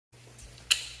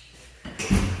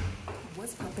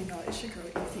What's popping, y'all? It's your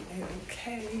girl,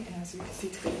 okay. And as you can see,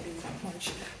 today is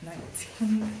March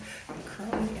 19th. I'm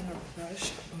currently in a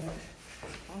rush, but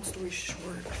long story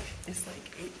short, it's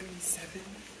like 8:37,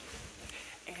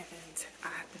 and I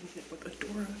have to meet up with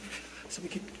Adora so we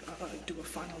can do a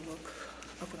final look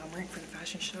of what I'm wearing for the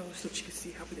fashion show, so she can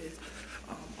see how it is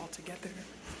all together.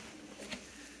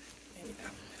 And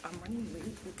yeah, I'm running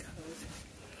late because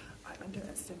I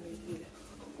underestimated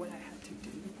what I had to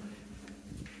do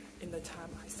in the time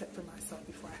I set for myself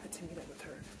before I had to meet up with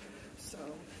her. So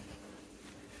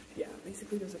yeah,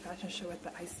 basically there's a fashion show at the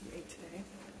ICA today,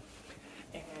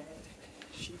 and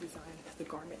she designed the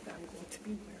garment that I'm going to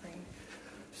be wearing.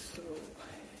 So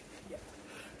yeah,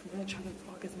 I'm gonna try to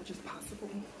vlog as much as possible,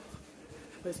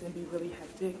 but it's gonna be really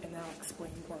hectic, and I'll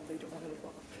explain more later on in the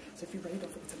vlog. So if you're ready,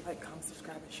 don't forget to like, comment,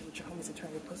 subscribe, and share with your homies, and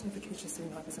turn your post notifications so you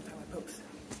know every time I post.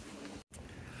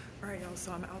 Alright y'all,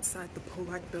 so I'm outside the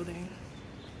Probate building.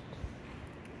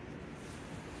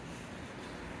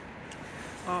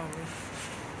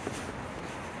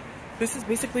 This is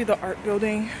basically the art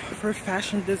building for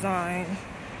fashion design,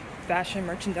 fashion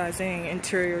merchandising,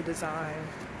 interior design,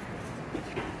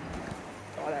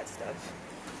 all that stuff.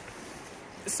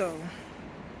 So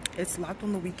it's locked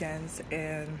on the weekends,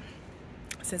 and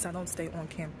since I don't stay on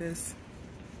campus,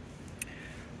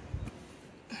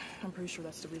 I'm pretty sure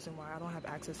that's the reason why I don't have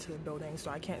access to the building, so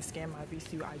I can't scan my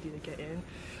VCU ID to get in.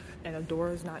 And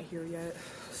Adora's not here yet,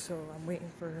 so I'm waiting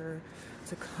for her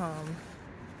to come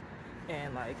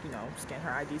and, like, you know, scan her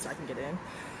ID so I can get in.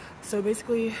 So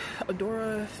basically,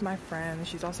 Adora is my friend.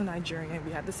 She's also Nigerian.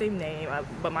 We have the same name,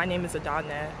 but my name is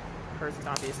Adane. Hers is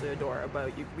obviously Adora,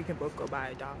 but we can both go by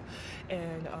Ada.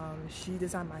 And she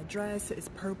designed my dress. It's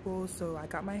purple, so I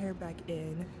got my hair back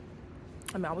in.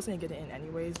 I mean, I was gonna get it in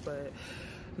anyways, but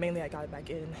mainly I got it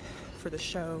back in for the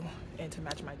show and to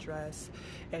match my dress.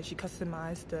 And she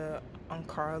customized the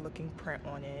Ankara looking print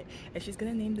on it, and she's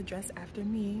gonna name the dress after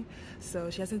me. So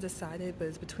she hasn't decided, but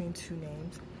it's between two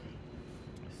names.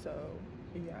 So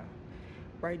yeah,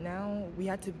 right now we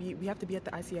have to be at the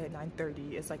ICA at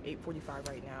 9:30. It's like 8:45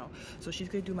 right now. So she's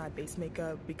gonna do my base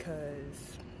makeup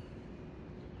because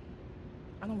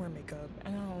I don't wear makeup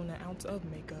and I don't own an ounce of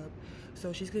makeup.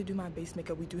 So she's gonna do my base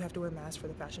makeup. We do have to wear masks for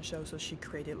the fashion show, so she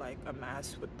created like a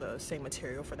mask with the same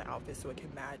material for the outfit so it can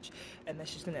match. And then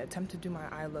she's gonna attempt to do my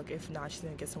eye look. If not, she's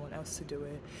gonna get someone else to do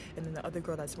it. And then the other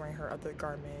girl that's wearing her other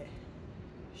garment,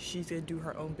 she's gonna do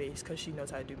her own base because she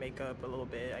knows how to do makeup a little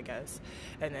bit, I guess.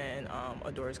 And then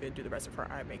Adora's gonna do the rest of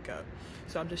her eye makeup.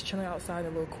 So I'm just chilling outside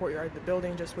the little courtyard of the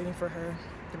building, just waiting for her.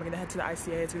 Then we're gonna head to the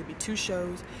ICA. It's gonna be two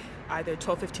shows, either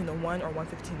 12:15 to 1 or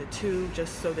 1:15 to 2,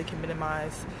 just so they can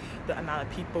minimize the amount of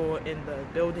people in the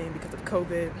building because of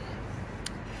COVID.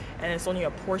 And it's only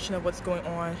a portion of what's going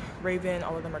on. Raven,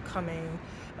 all of them are coming.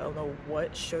 I don't know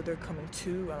what show they're coming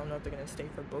to. I don't know if they're gonna stay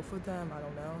for both of them. I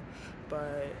don't know,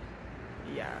 but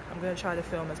yeah, I'm gonna try to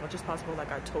film as much as possible,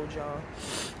 like I told y'all.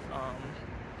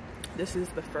 This is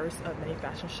the first of many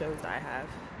fashion shows that I have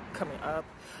coming up.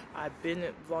 I've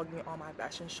been vlogging all my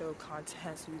fashion show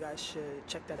content, so you guys should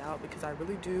check that out because I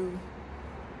really do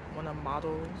want to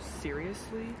model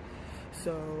seriously.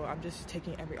 So I'm just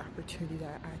taking every opportunity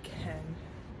that I can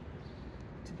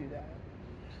to do that.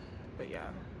 But yeah,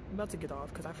 I'm about to get off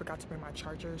because I forgot to bring my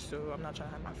charger, so I'm not trying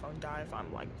to have my phone die if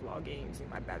I'm like vlogging using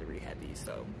my battery heavy.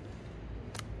 So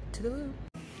toodaloo.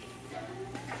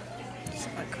 It's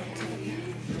my content.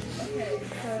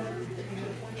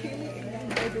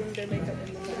 They're doing their makeup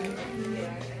in the morning.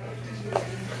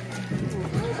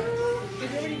 Did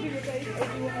you already do your face or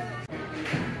do you want?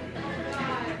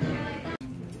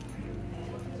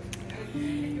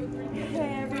 Hey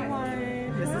everyone,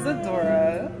 this is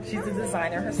Adora. She's a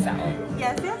designer herself.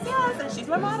 Yes, and she's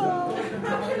my model.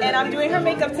 And I'm doing her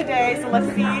makeup today, so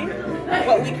let's see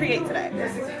what we create today.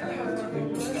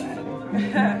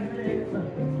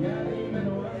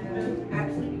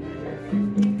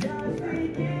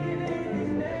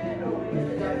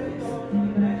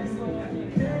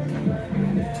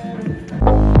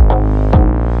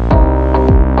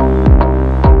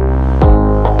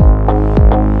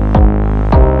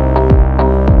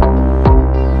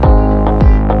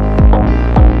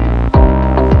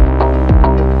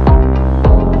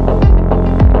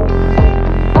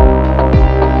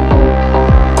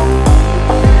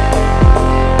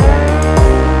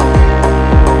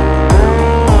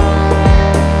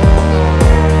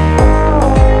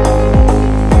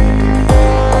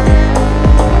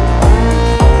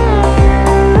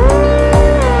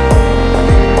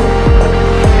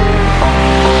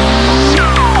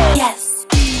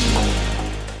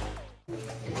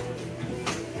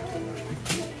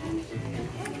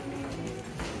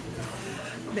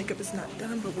 Makeup is not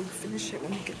done, but we'll finish it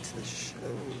when we get to the show.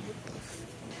 What the f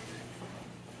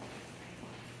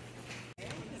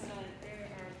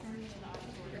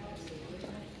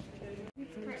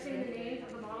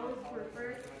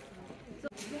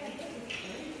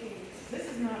This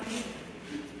is not me.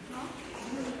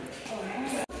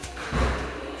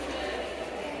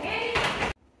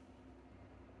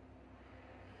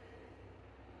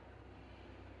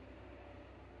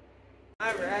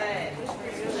 All right.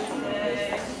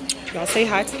 Y'all say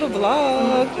hi to the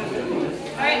vlog. All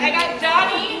right, I got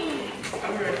Johnny.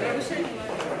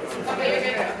 Okay, you're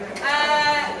good.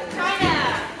 China.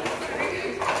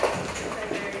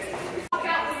 Watch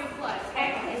out for your flush.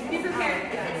 Okay, be prepared.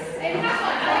 Hey, have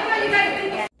fun. I like how you guys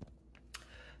did.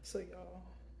 So y'all,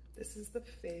 this is the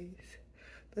face.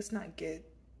 Let's not get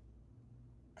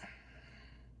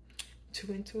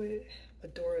too into it.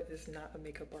 Adora is not a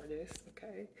makeup artist,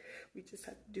 okay? We just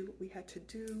had to do what we had to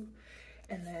do.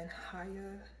 And then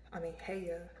Haya,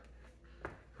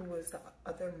 who was the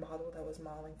other model that was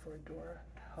modeling for Adora,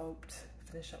 helped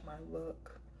finish up my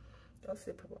look. Y'all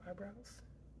see the purple eyebrows?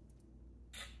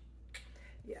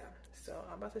 Yeah, so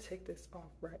I'm about to take this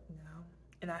off right now.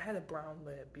 And I had a brown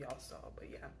lip, y'all saw, but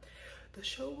yeah. The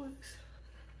show was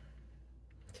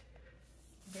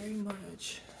very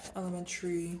much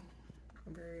elementary,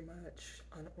 very much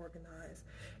unorganized,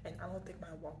 and I don't think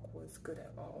my walk was good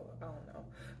at all. I don't know,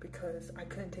 because I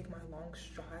couldn't take my long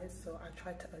strides, so I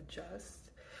tried to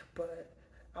adjust, but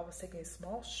I was taking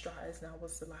small strides and I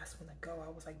was the last one to go. I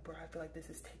was like, bro, I feel like this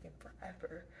is taking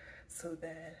forever. So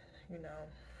then, you know,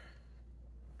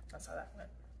 that's how that went.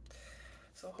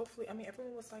 So hopefully, I mean,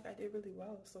 everyone was like, I did really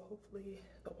well. So hopefully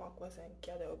the walk wasn't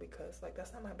ghetto, because like,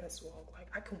 that's not my best walk. Like,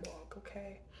 I can walk,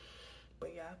 okay?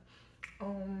 But yeah,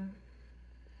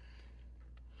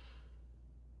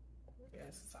 yeah,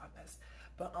 this is a mess.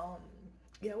 But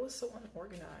yeah, it was so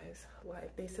unorganized.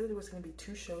 Like, they said there was gonna be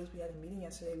 2 shows. We had a meeting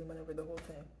yesterday. We went over the whole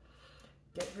thing.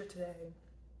 Get here today.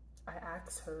 I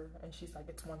asked her, and she's like,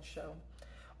 it's 1 show.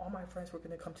 All my friends were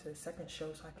gonna come to the 2nd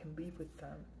show so I can leave with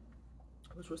them,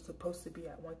 which was supposed to be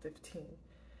at 1:15.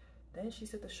 Then she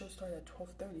said the show started at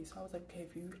 12:30. So I was like, okay,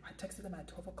 I texted them at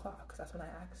 12 o'clock, because that's when I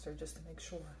asked her, just to make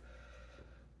sure.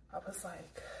 I was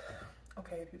like,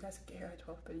 okay, if you guys get here at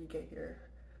 12:30, get here,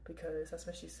 because that's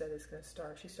when she said it's gonna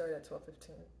start. She started at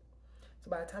 12:15. So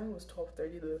by the time it was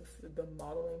 12:30, the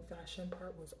modeling fashion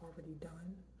part was already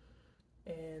done,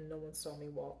 and no one saw me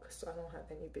walk. So I don't have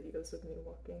any videos of me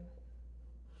walking.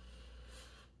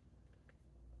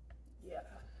 Yeah,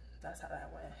 that's how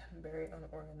that went. Very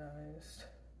unorganized.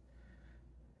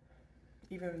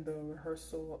 Even the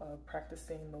rehearsal of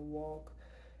practicing the walk,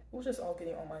 it was just all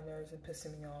getting on my nerves and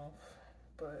pissing me off.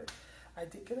 But I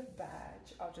did get a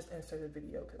badge. I'll just insert a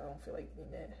video because I don't feel like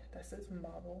eating it. That says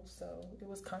model, so it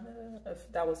was kind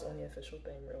of, that was the only official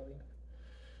thing really.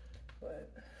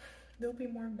 But there'll be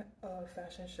more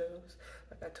fashion shows.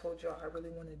 Like I told y'all, I really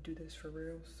want to do this for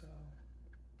real, so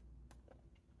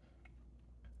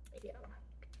yeah.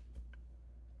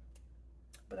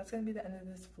 But that's gonna be the end of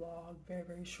this vlog. Very,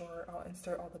 very short. I'll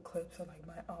insert all the clips of like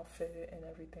my outfit and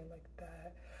everything like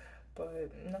that,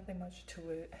 but nothing much to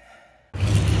it.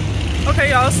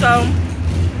 Okay, y'all, so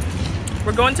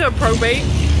we're going to a probate,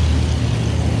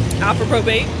 Alpha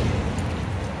Probate.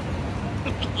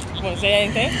 Want to say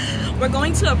anything? We're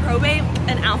going to a probate,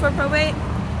 an Alpha Probate.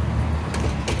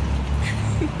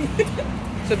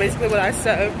 So basically what I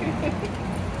said,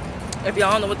 if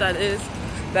y'all don't know what that is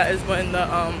when the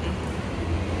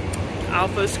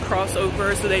alphas cross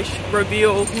over, so they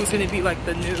reveal who's going to be like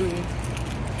the new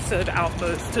set of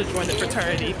alphas to join the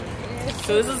fraternity.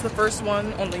 So this is the first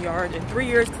one on the yard in 3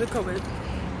 years because of COVID.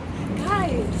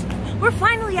 Guys, we're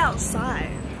finally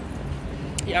outside.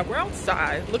 Yeah, we're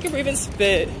outside. Look at Raven's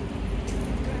fit.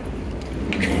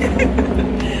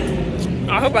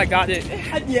 I hope I got it.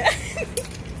 Yeah.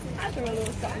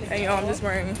 And y'all, I'm just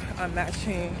wearing a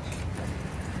matching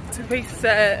two-piece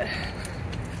set.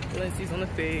 Lindsay's on the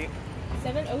fade.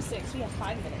 7:06. We have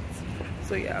 5 minutes.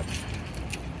 So yeah,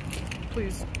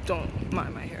 please don't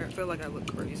mind my hair. I feel like I look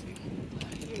crazy.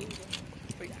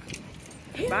 But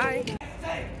yeah, bye.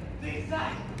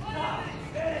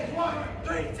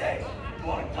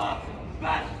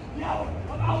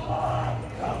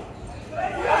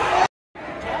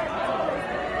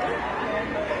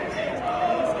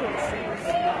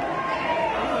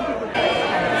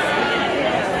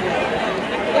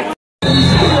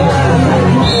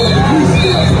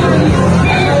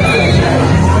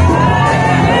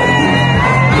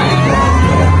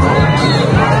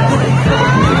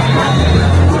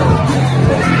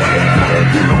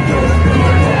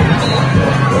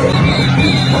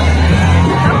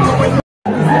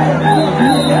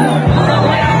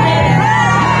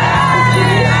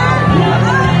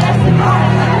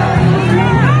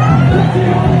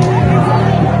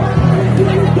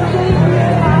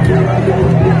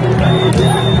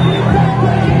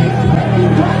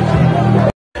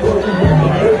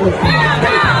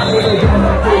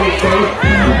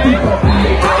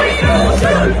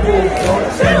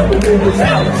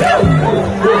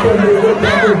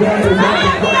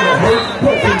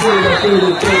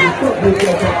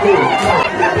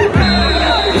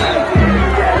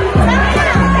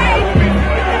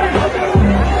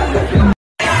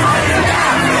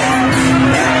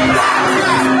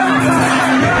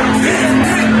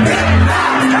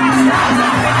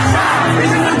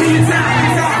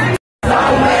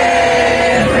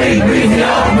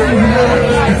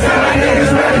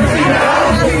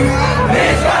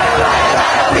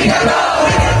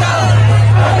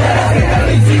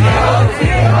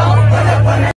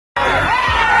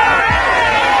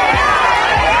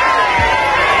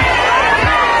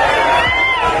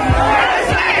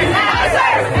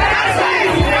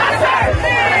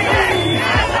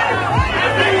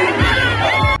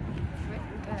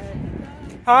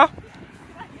 Huh?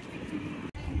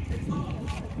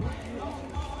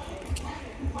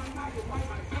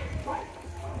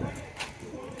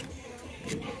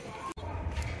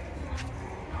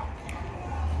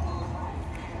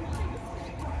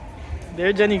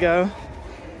 There Jenny go.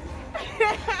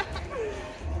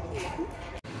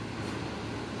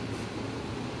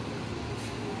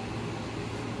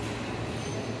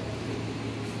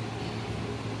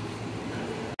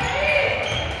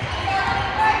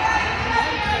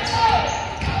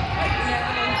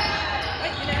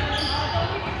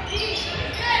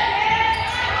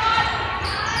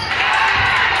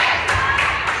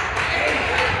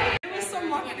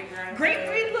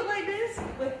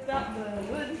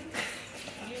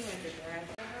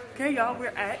 Okay, y'all, we're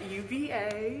at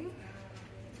UVA.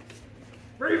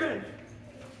 Breathing.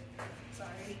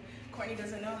 Sorry, Courtney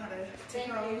doesn't know how to take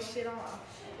her own shit off.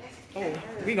 Oh,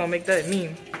 we gonna make that a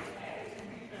meme.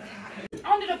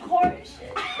 Under the chorus.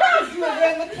 No, she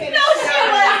wasn't. Don't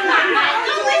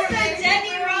listen to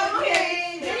Jenny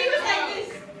Rogan. Jenny was like this.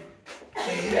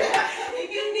 If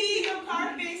you need your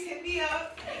car fixed, hit me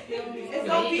up. It's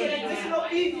gonna be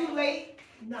if you late.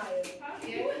 Nah.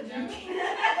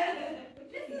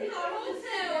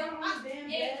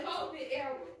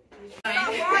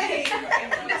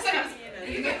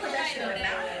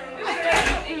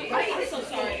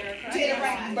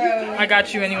 I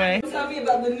got you anyway. Tell me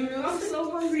about the noodles. I'm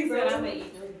so hungry, bro.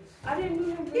 I didn't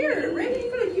even here. Randy, you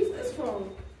could have used this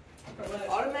phone.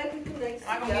 Automatically connects.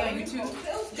 I'm gonna be on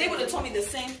YouTube. They would have told me the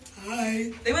same.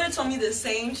 Hi. They would have told me the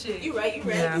same shit. You right.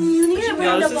 Yeah.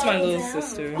 Yo, this is my little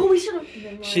sister. Oh, we should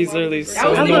have. She's literally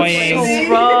so annoying.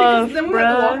 So rough, Then we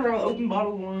have to walk around open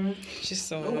bottle one. She's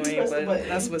so annoying, but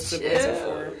that's what siblings are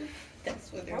for.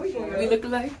 That's what they're for. We look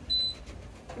alike.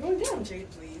 We're going down,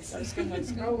 Jade, please. Let's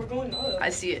go. We're going up. I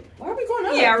see it. Why are we going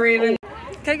up? Yeah, really.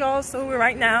 Okay, y'all, so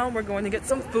right now we're going to get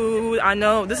some food. I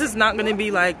know this is not going to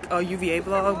be like a UVA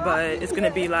vlog, but it's going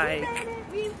to be like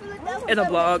in a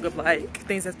vlog of like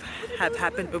things that have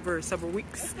happened over several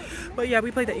weeks. But yeah,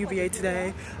 we played at UVA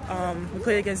today. We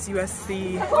played against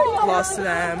USC, lost to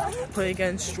them. Played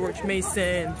against George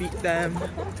Mason, beat them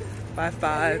by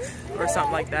 5 or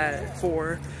something like that,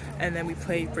 4. And then we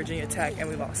played Virginia Tech and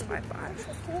we lost by 5.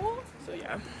 So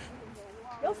yeah.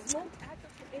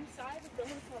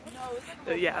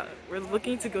 So yeah, we're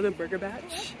looking to go to Burger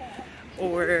Batch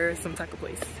or some type of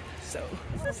place. So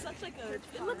This is such like a.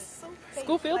 It looks so.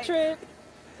 school field trip.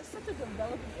 It's such a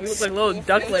developing. We look like little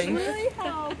ducklings. Really?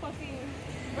 How fucking.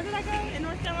 Where did I go? In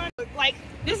North Carolina? Like,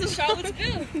 this is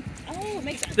Charlottesville. Oh, it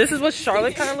makes sense. This is what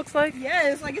Charlotte kind of looks like.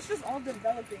 Yes, like it's just all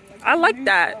developing. Like, I like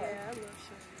that. Yeah, I love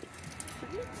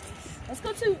Charlotte. Let's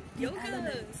go to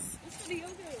yogas. Let's go to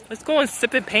yoga. Let's go and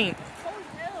sip and paint. Oh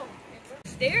hell.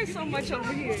 There's so much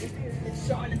over here. It's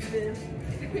Charlottesville.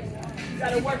 You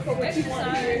gotta work for what you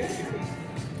want to do.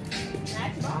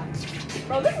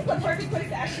 Bro, this is the perfect place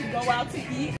to actually go out to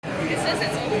eat. It says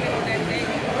it's open on that thing.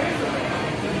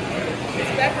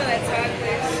 It's back for that Thai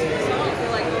place. So I don't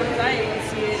feel like going because I ain't gonna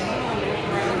see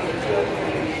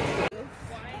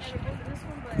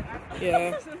it.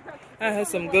 Yeah, I had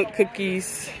some good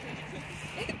cookies.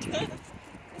 It's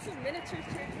a miniature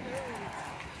Trader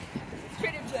Joe.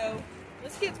 Trader Joe.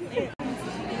 Let's get to it.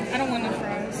 I don't want no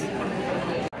fries.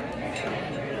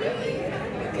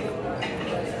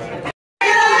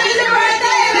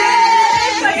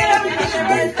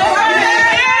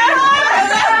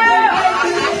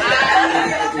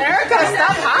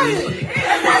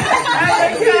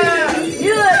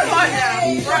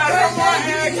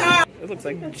 It looks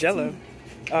like Jello.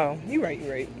 Oh, you're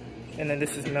right. And then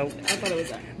this is milk. I thought it was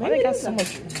that. Why they got so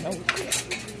much milk?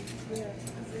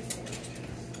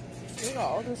 They got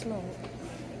all this milk.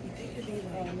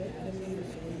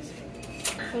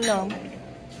 No.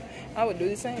 I would do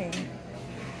the same.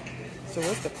 So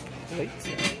what's the plate?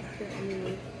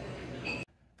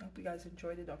 I hope you guys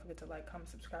enjoyed it. Don't forget to like, comment,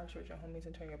 subscribe, share with your homies,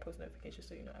 and turn your post notifications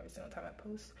so you know every single time I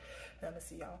post. And I'm gonna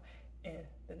see y'all in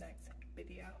the next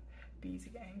video. Be easy,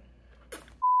 gang.